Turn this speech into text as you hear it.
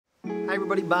Hi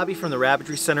everybody, Bobby from the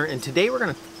Rabbitry Center, and today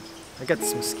I got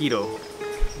this mosquito.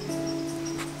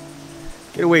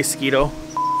 Get away, mosquito.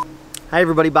 Hi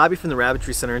everybody, Bobby from the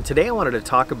Rabbitry Center, and today I wanted to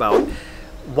talk about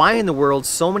why in the world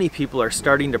so many people are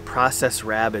starting to process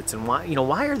rabbits, and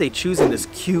why are they choosing this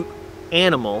cute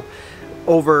animal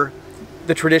over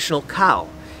the traditional cow?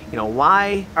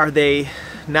 Why are they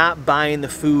not buying the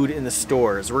food in the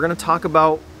stores? We're going to talk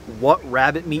about what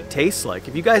rabbit meat tastes like.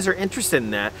 If you guys are interested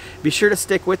in that, be sure to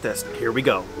stick with us. Here we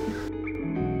go.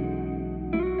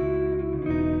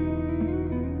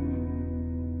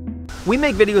 We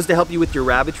make videos to help you with your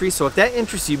rabbitry, so if that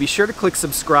interests you, be sure to click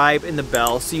subscribe and the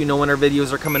bell so you know when our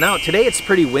videos are coming out. Today it's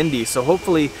pretty windy, so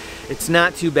hopefully it's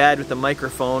not too bad with the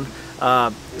microphone.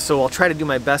 So I'll try to do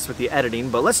my best with the editing,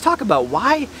 but let's talk about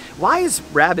why is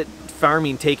rabbit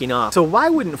farming taking off? So why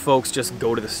wouldn't folks just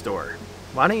go to the store?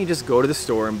 Why don't you just go to the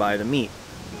store and buy the meat?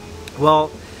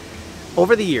 Well,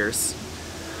 over the years,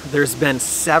 there's been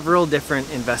several different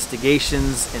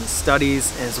investigations and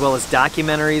studies, as well as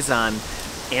documentaries on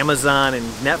Amazon and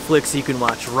Netflix you can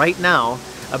watch right now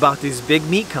about these big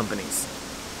meat companies.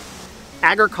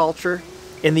 Agriculture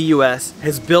in the US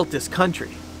has built this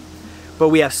country, but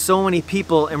we have so many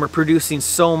people and we're producing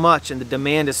so much and the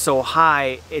demand is so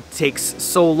high, it takes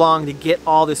so long to get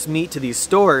all this meat to these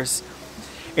stores.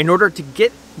 In order to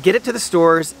get it to the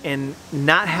stores and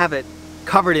not have it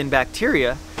covered in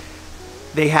bacteria,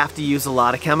 they have to use a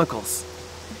lot of chemicals.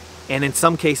 And in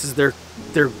some cases they're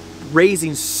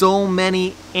raising so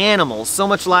many animals, so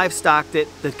much livestock that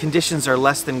the conditions are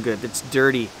less than good. It's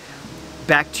dirty.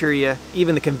 Bacteria,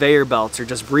 even the conveyor belts are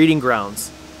just breeding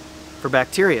grounds for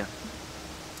bacteria.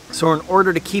 So in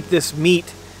order to keep this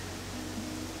meat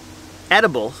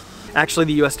edible, actually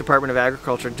the US Department of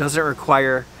Agriculture doesn't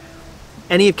require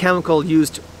any chemical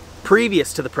used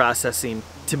previous to the processing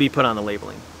to be put on the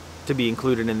labeling, to be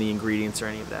included in the ingredients or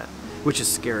any of that, which is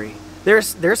scary.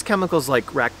 There's chemicals like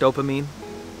ractopamine,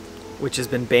 which has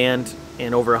been banned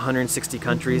in over 160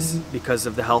 countries because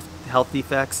of the health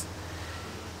effects.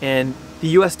 And the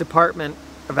US Department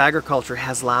of Agriculture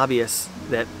has lobbyists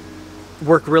that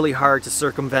work really hard to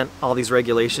circumvent all these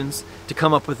regulations to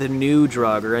come up with a new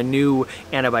drug or a new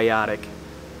antibiotic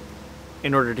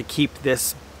in order to keep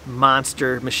this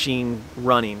monster machine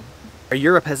running.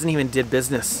 Europe hasn't even did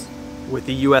business with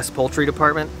the US Poultry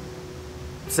Department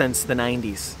since the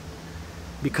 90s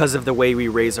because of the way we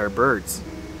raise our birds.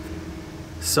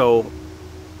 So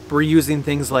we're using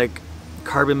things like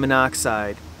carbon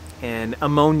monoxide and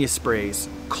ammonia sprays,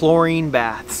 chlorine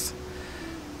baths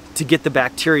to get the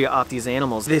bacteria off these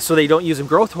animals. So they don't use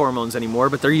growth hormones anymore,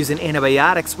 but they're using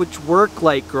antibiotics which work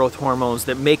like growth hormones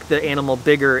that make the animal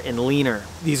bigger and leaner.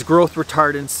 These growth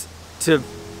retardants to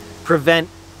prevent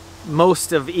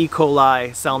most of E. coli,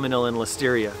 salmonella, and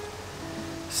listeria.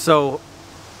 So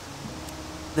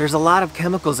there's a lot of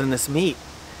chemicals in this meat.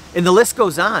 And the list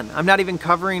goes on. I'm not even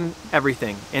covering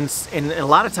everything. And a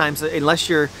lot of times, unless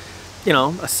you're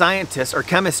a scientist or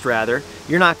chemist rather,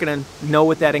 you're not going to know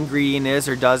what that ingredient is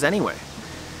or does anyway.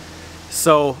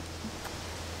 So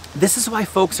this is why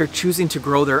folks are choosing to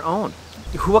grow their own.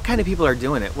 What kind of people are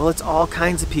doing it? Well, it's all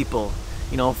kinds of people.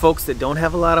 Folks that don't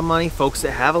have a lot of money, folks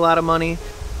that have a lot of money,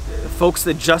 folks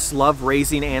that just love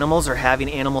raising animals or having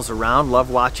animals around,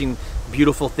 love watching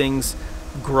beautiful things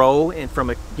grow and from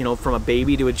a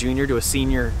baby to a junior to a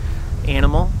senior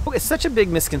animal. It's such a big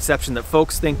misconception that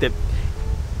folks think that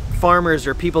farmers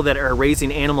or people that are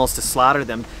raising animals to slaughter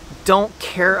them don't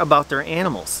care about their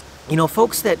animals.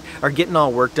 Folks that are getting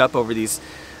all worked up over these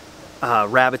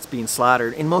rabbits being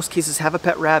slaughtered, in most cases have a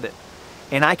pet rabbit.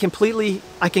 And I can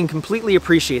completely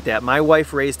appreciate that. My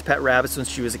wife raised pet rabbits when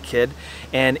she was a kid,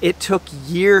 and it took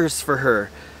years for her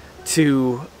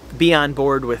to be on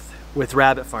board with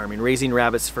rabbit farming, raising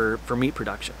rabbits for meat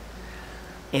production.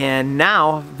 And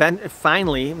now,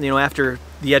 finally, after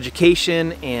the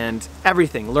education and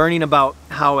everything, learning about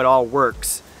how it all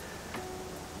works,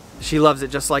 she loves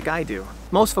it just like I do.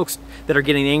 Most folks that are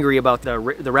getting angry about the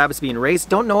rabbits being raised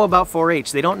don't know about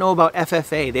 4-H. They don't know about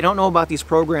FFA. They don't know about these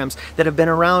programs that have been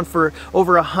around for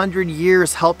over 100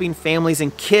 years, helping families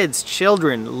and kids,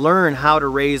 children, learn how to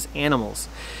raise animals.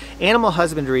 Animal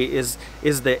husbandry is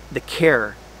the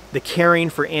caring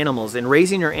for animals and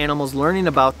raising your animals, learning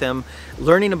about them,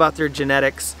 learning about their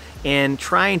genetics, and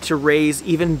trying to raise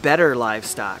even better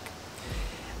livestock.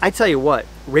 I tell you what,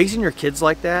 raising your kids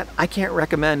like that, I can't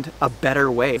recommend a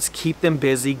better way. It's keep them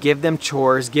busy, give them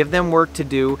chores, give them work to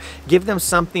do, give them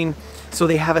something so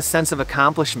they have a sense of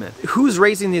accomplishment. Who's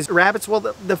raising these rabbits? Well,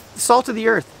 the salt of the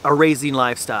earth are raising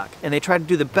livestock, and they try to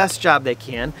do the best job they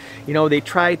can. You know, they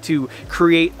try to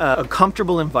create a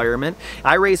comfortable environment.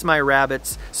 I raise my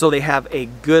rabbits so they have a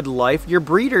good life. Your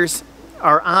breeders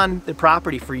are on the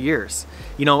property for years.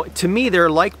 You know, to me, they're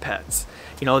like pets.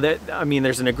 You know, I mean,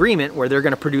 there's an agreement where they're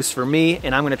going to produce for me,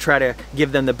 and I'm going to try to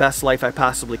give them the best life I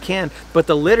possibly can. But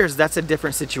the litters, that's a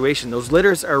different situation. Those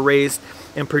litters are raised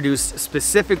and produced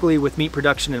specifically with meat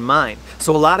production in mind.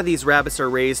 So a lot of these rabbits are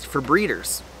raised for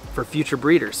breeders, for future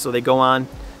breeders. So they go on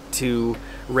to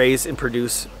raise and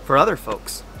produce for other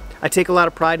folks. I take a lot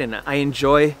of pride in it. I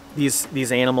enjoy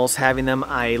these animals, having them.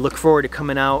 I look forward to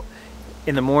coming out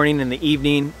in the morning and the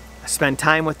evening. I spend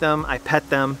time with them, I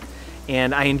pet them,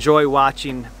 and I enjoy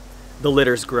watching the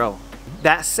litters grow.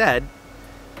 That said,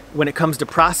 when it comes to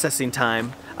processing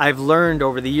time, I've learned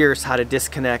over the years how to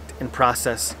disconnect and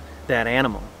process that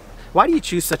animal. Why do you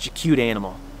choose such a cute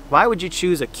animal? Why would you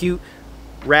choose a cute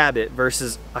rabbit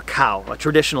versus a cow, a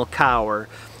traditional cow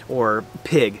or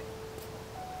pig?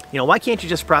 You know, why can't you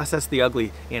just process the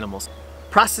ugly animals?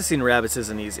 Processing rabbits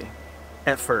isn't easy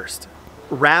at first.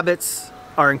 Rabbits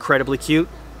are incredibly cute.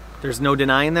 There's no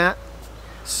denying that.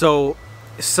 So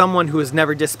someone who has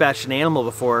never dispatched an animal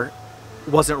before,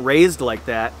 wasn't raised like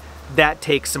that, that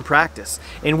takes some practice.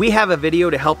 And we have a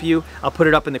video to help you. I'll put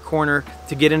it up in the corner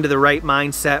to get into the right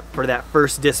mindset for that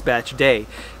first dispatch day,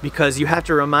 because you have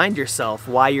to remind yourself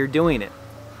why you're doing it.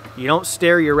 You don't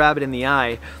stare your rabbit in the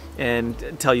eye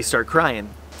until you start crying.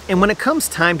 And when it comes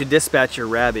time to dispatch your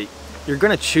rabbit, you're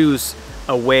going to choose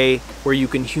a way where you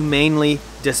can humanely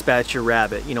dispatch your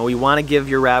rabbit. You know, we want to give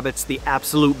your rabbits the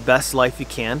absolute best life you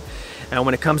can. And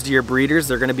when it comes to your breeders,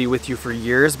 they're going to be with you for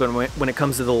years. But when it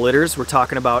comes to the litters, we're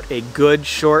talking about a good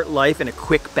short life and a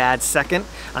quick bad second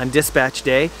on dispatch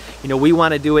day. You know, we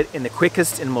want to do it in the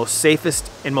quickest and most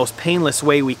safest and most painless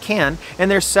way we can.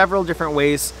 And there's several different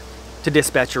ways to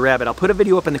dispatch your rabbit. I'll put a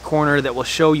video up in the corner that will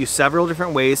show you several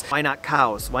different ways. Why not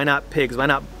cows? Why not pigs? Why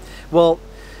not? Well,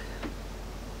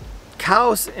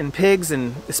 cows and pigs,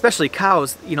 and especially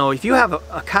cows, you know, if you have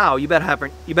a cow, you better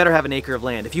have an acre of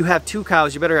land. If you have 2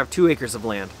 cows, you better have 2 acres of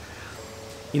land.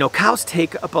 You know, cows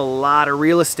take up a lot of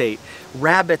real estate.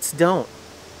 Rabbits don't.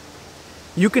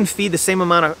 You can feed the same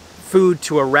amount of food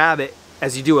to a rabbit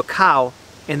as you do a cow,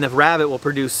 and the rabbit will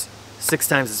produce 6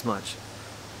 times as much.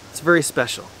 It's very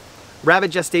special.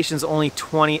 Rabbit gestation is only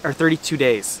 20 or 32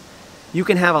 days. You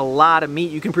can have a lot of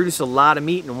meat. You can produce a lot of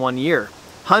meat in 1 year.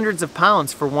 Hundreds of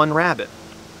pounds for 1 rabbit.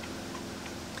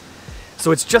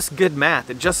 So it's just good math.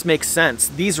 It just makes sense.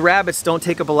 These rabbits don't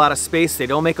take up a lot of space. They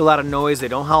don't make a lot of noise. They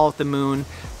don't howl at the moon.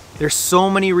 There's so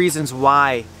many reasons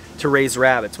why to raise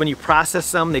rabbits. When you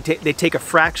process them, they take a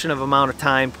fraction of amount of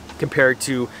time compared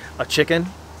to a chicken.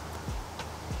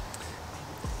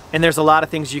 And there's a lot of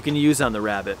things you can use on the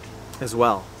rabbit as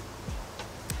well.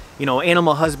 You know,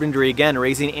 animal husbandry, again,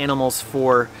 raising animals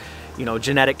for, you know,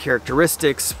 genetic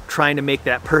characteristics, trying to make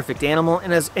that perfect animal,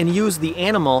 and use the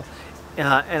animal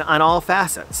on all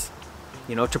facets.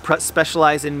 You know, to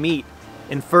specialize in meat,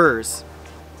 in furs.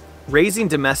 Raising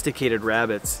domesticated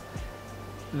rabbits,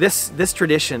 this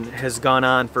tradition has gone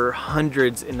on for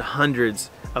hundreds and hundreds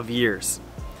of years.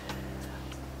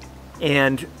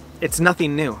 And it's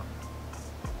nothing new.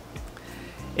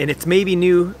 And it's maybe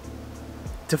new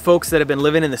to folks that have been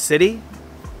living in the city,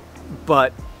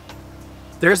 but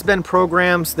there's been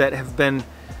programs that have been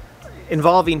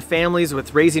involving families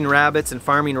with raising rabbits and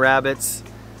farming rabbits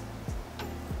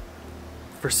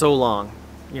for so long.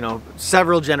 You know,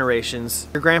 several generations.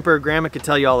 Your grandpa or grandma could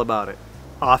tell you all about it.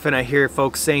 Often I hear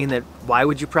folks saying that, why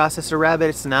would you process a rabbit?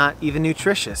 It's not even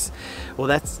nutritious. Well,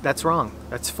 that's wrong.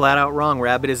 That's flat out wrong.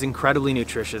 Rabbit is incredibly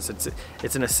nutritious.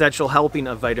 It's an essential helping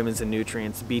of vitamins and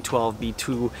nutrients,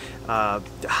 B12,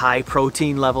 B2, high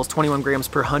protein levels, 21 grams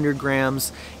per 100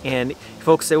 grams. And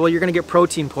folks say, well, you're going to get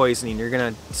protein poisoning. You're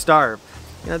going to starve.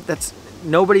 You know,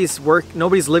 nobody's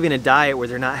living a diet where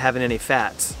they're not having any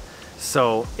fats.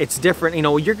 So it's different. You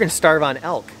know, you're going to starve on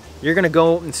elk. You're going to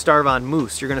go and starve on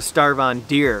moose. You're going to starve on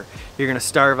deer. You're going to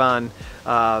starve on,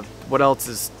 what else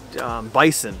is,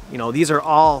 bison. You know, these are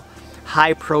all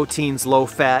high proteins, low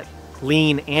fat,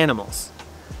 lean animals.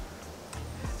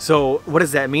 So what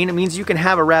does that mean? It means you can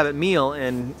have a rabbit meal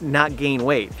and not gain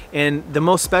weight. And the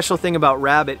most special thing about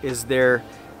rabbit is their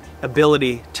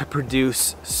ability to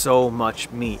produce so much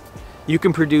meat. You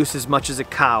can produce as much as a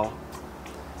cow.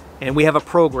 And we have a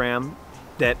program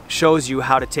that shows you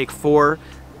how to take 4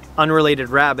 unrelated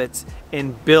rabbits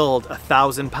and build a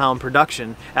 1,000-pound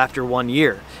production after 1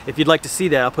 year. If you'd like to see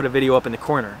that, I'll put a video up in the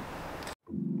corner.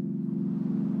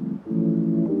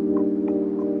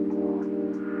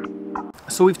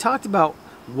 So we've talked about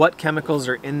what chemicals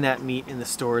are in that meat in the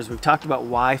stores. We've talked about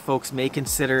why folks may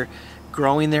consider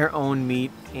growing their own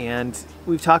meat, and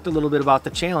we've talked a little bit about the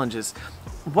challenges.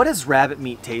 What does rabbit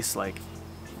meat taste like?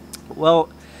 Well,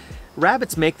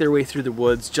 rabbits make their way through the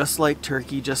woods just like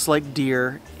turkey, just like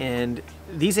deer, and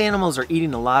these animals are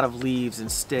eating a lot of leaves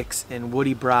and sticks and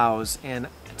woody browse, and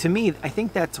to me, I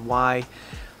think that's why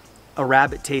a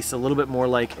rabbit tastes a little bit more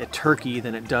like a turkey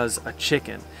than it does a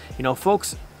chicken. You know,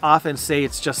 folks often say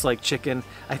it's just like chicken.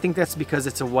 I think that's because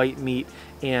it's a white meat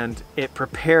and it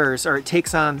prepares, or it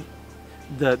takes on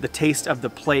the taste of the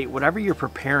plate, whatever you're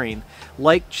preparing,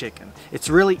 like chicken. It's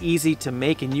really easy to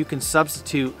make, and you can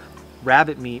substitute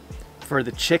rabbit meat for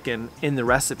the chicken in the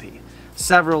recipe.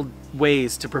 Several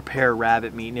ways to prepare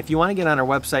rabbit meat, and if you want to get on our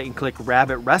website and click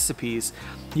rabbit recipes,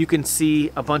 you can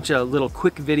see a bunch of little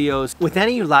quick videos. With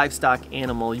any livestock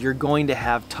animal, you're going to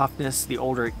have toughness the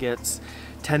older it gets,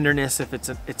 tenderness if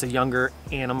it's a younger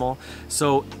animal.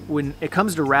 So when it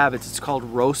comes to rabbits, it's called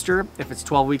roaster if it's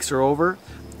 12 weeks or over,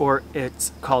 or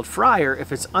it's called fryer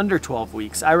if it's under 12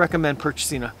 weeks. I recommend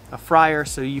purchasing a fryer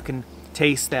so you can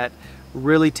taste that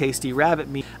really tasty rabbit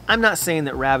meat. I'm not saying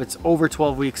that rabbits over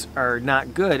 12 weeks are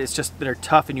not good, it's just that they're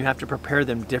tough and you have to prepare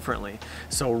them differently.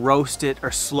 So roast it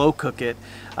or slow cook it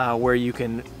where you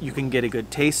can get a good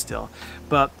taste still.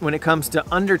 But when it comes to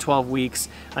under 12 weeks,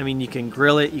 I mean, you can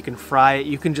grill it, you can fry it,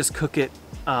 you can just cook it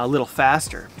a little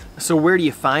faster. So where do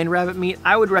you find rabbit meat?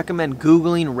 I would recommend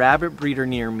Googling rabbit breeder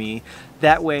near me.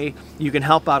 That way you can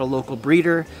help out a local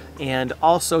breeder, and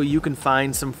also you can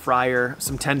find some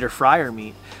tender fryer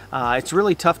meat. It's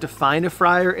really tough to find a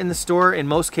fryer in the store. In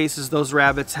most cases, those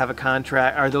rabbits have a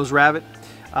contract, or those rabbit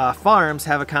farms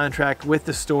have a contract with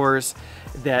the stores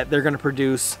that they're going to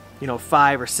produce, you know,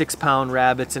 5 or 6 pound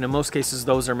rabbits, and in most cases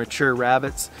those are mature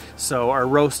rabbits, so are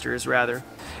roasters rather.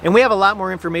 And we have a lot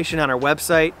more information on our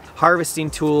website,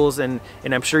 harvesting tools, and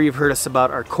I'm sure you've heard us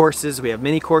about our courses. We have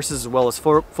mini courses as well as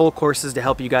full courses to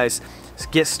help you guys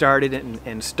get started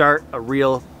and start a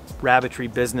real rabbitry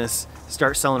business,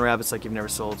 start selling rabbits like you've never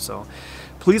sold. So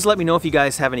please let me know if you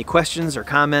guys have any questions or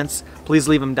comments. Please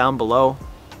leave them down below.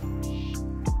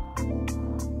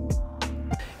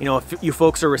 You know, if you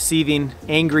folks are receiving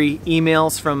angry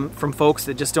emails from folks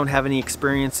that just don't have any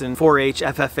experience in 4-H,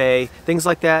 FFA, things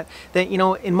like that, then, you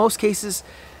know, in most cases,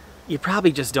 you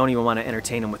probably just don't even want to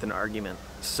entertain them with an argument.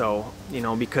 So, you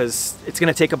know, because it's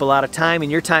going to take up a lot of time,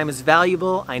 and your time is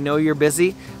valuable. I know you're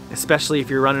busy, especially if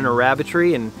you're running a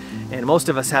rabbitry, and most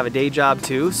of us have a day job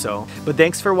too. So, but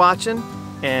thanks for watching,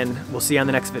 and we'll see you on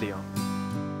the next video.